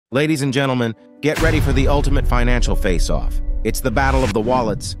Ladies and gentlemen, get ready for the ultimate financial face-off. It's the battle of the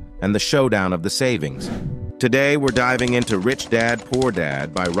wallets and the showdown of the savings. Today, we're diving into Rich Dad, Poor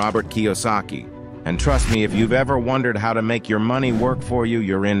Dad by Robert Kiyosaki. And trust me, if you've ever wondered how to make your money work for you,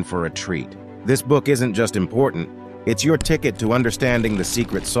 you're in for a treat. This book isn't just important, it's your ticket to understanding the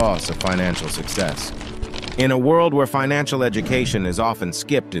secret sauce of financial success. In a world where financial education is often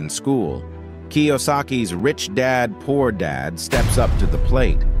skipped in school, Kiyosaki's Rich Dad, Poor Dad steps up to the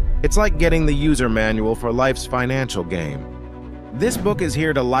plate. It's like getting the user manual for life's financial game. This book is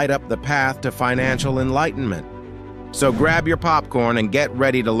here to light up the path to financial enlightenment. So grab your popcorn and get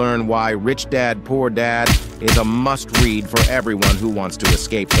ready to learn why Rich Dad, Poor Dad is a must-read for everyone who wants to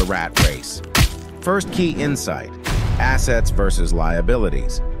escape the rat race. First key insight: assets versus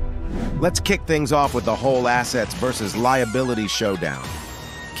liabilities. Let's kick things off with the whole assets versus liabilities showdown.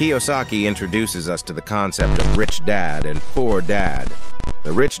 Kiyosaki introduces us to the concept of Rich Dad and Poor Dad.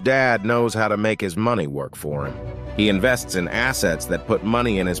 The rich dad knows how to make his money work for him. He invests in assets that put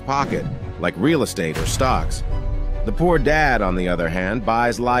money in his pocket, like real estate or stocks. The poor dad, on the other hand,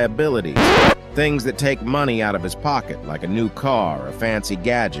 buys liabilities, things that take money out of his pocket, like a new car or fancy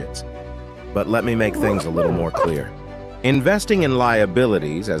gadgets. But let me make things a little more clear. Investing in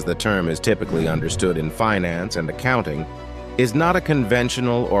liabilities, as the term is typically understood in finance and accounting, is not a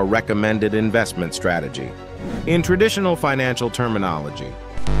conventional or recommended investment strategy. In traditional financial terminology,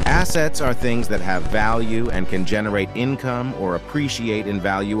 assets are things that have value and can generate income or appreciate in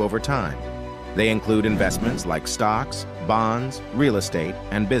value over time. They include investments like stocks, bonds, real estate,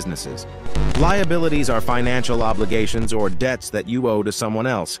 and businesses. Liabilities are financial obligations or debts that you owe to someone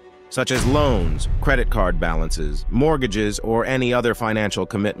else, such as loans, credit card balances, mortgages, or any other financial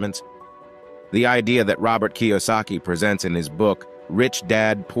commitments. The idea that Robert Kiyosaki presents in his book, Rich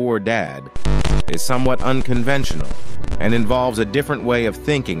Dad, Poor Dad, is somewhat unconventional and involves a different way of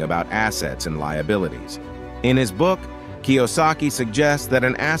thinking about assets and liabilities. In his book, Kiyosaki suggests that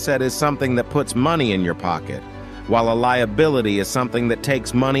an asset is something that puts money in your pocket, while a liability is something that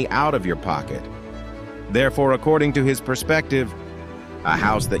takes money out of your pocket. Therefore, according to his perspective, a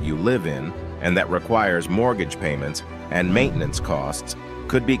house that you live in and that requires mortgage payments and maintenance costs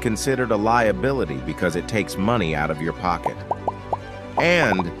could be considered a liability because it takes money out of your pocket.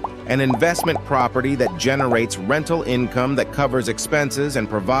 And an investment property that generates rental income that covers expenses and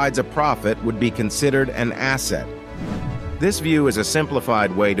provides a profit would be considered an asset. This view is a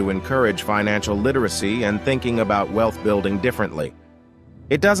simplified way to encourage financial literacy and thinking about wealth building differently.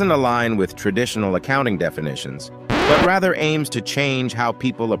 It doesn't align with traditional accounting definitions, but rather aims to change how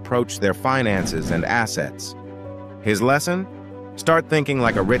people approach their finances and assets. His lesson? Start thinking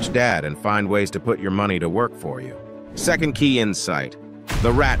like a rich dad and find ways to put your money to work for you. Second key insight: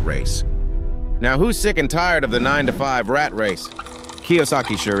 the rat race. Now, who's sick and tired of the 9-to-5 rat race?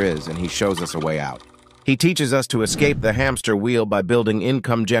 Kiyosaki sure is, and he shows us a way out. He teaches us to escape the hamster wheel by building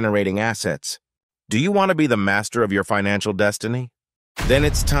income-generating assets. Do you want to be the master of your financial destiny? Then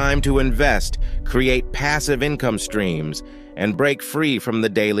it's time to invest, create passive income streams, and break free from the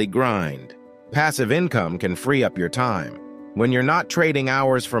daily grind. Passive income can free up your time. When you're not trading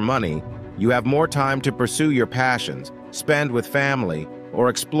hours for money, you have more time to pursue your passions, spend with family, or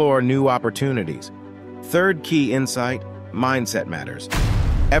explore new opportunities. Third key insight: mindset matters.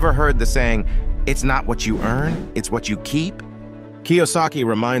 Ever heard the saying, "It's not what you earn, it's what you keep"? Kiyosaki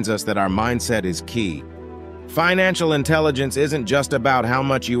reminds us that our mindset is key. Financial intelligence isn't just about how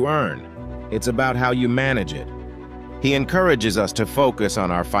much you earn, it's about how you manage it. He encourages us to focus on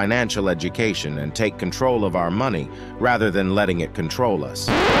our financial education and take control of our money rather than letting it control us.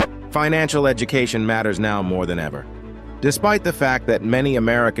 Financial education matters now more than ever. Despite the fact that many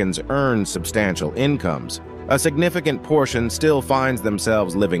Americans earn substantial incomes, a significant portion still finds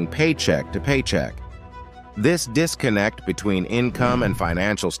themselves living paycheck to paycheck. This disconnect between income and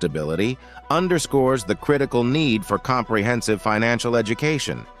financial stability underscores the critical need for comprehensive financial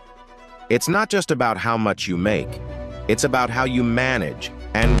education. It's not just about how much you make, it's about how you manage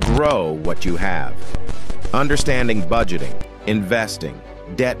and grow what you have. Understanding budgeting, investing,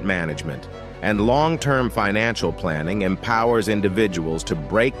 debt management, and long-term financial planning empowers individuals to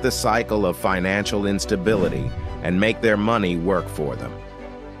break the cycle of financial instability and make their money work for them.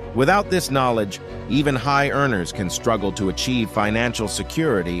 Without this knowledge, even high earners can struggle to achieve financial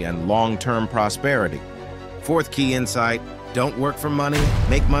security and long-term prosperity. Fourth key insight: don't work for money,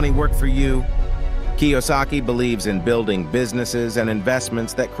 make money work for you. Kiyosaki believes in building businesses and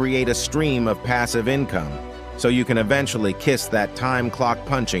investments that create a stream of passive income, so you can eventually kiss that time clock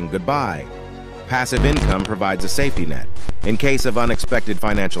punching goodbye. Passive income provides a safety net. In case of unexpected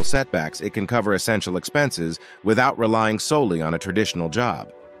financial setbacks, it can cover essential expenses without relying solely on a traditional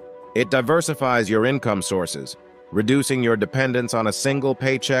job. It diversifies your income sources, reducing your dependence on a single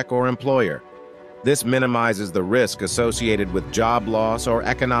paycheck or employer. This minimizes the risk associated with job loss or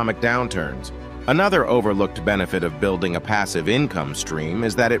economic downturns. Another overlooked benefit of building a passive income stream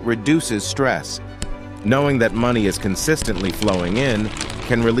is that it reduces stress. Knowing that money is consistently flowing in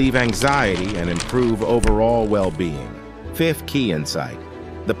can relieve anxiety and improve overall well-being. Fifth key insight: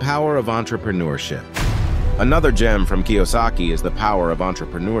 the power of entrepreneurship. Another gem from Kiyosaki is the power of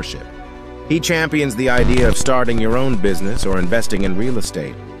entrepreneurship. He champions the idea of starting your own business or investing in real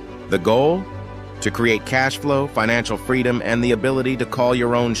estate. The goal? To create cash flow, financial freedom, and the ability to call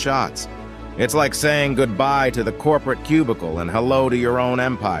your own shots. It's like saying goodbye to the corporate cubicle and hello to your own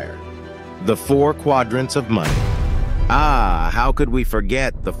empire. The 4 quadrants of money. How could we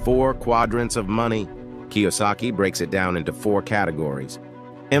forget the 4 quadrants of money? Kiyosaki breaks it down into 4 categories.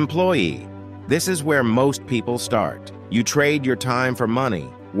 Employee. This is where most people start. You trade your time for money,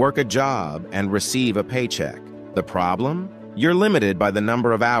 work a job, and receive a paycheck. The problem? You're limited by the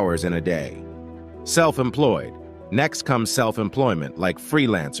number of hours in a day. Self-employed. Next comes self-employment, like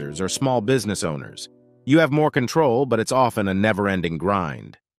freelancers or small business owners. You have more control, but it's often a never-ending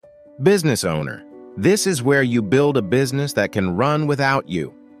grind. Business owner. This is where you build a business that can run without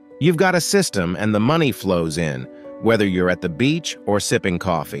you. You've got a system and the money flows in, whether you're at the beach or sipping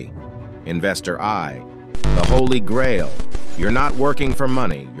coffee. Investor I. The Holy Grail. You're not working for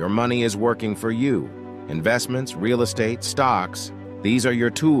money, your money is working for you. Investments, real estate, stocks, these are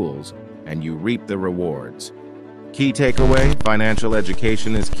your tools, and you reap the rewards. Key takeaway: financial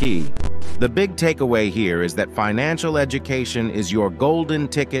education is key. The big takeaway here is that financial education is your golden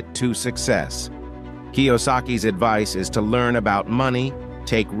ticket to success. Kiyosaki's advice is to learn about money,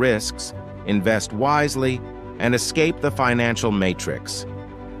 take risks, invest wisely, and escape the financial matrix.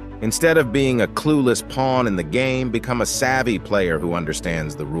 Instead of being a clueless pawn in the game, become a savvy player who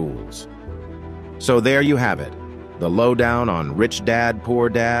understands the rules. So there you have it, the lowdown on Rich Dad, Poor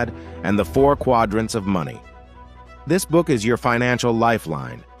Dad, and the 4 quadrants of money. This book is your financial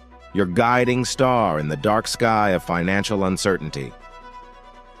lifeline, your guiding star in the dark sky of financial uncertainty.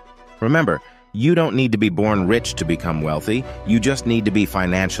 Remember, you don't need to be born rich to become wealthy, you just need to be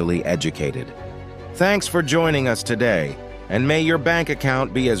financially educated. Thanks for joining us today, and may your bank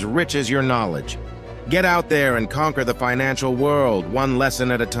account be as rich as your knowledge. Get out there and conquer the financial world, one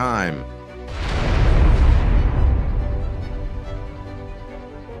lesson at a time.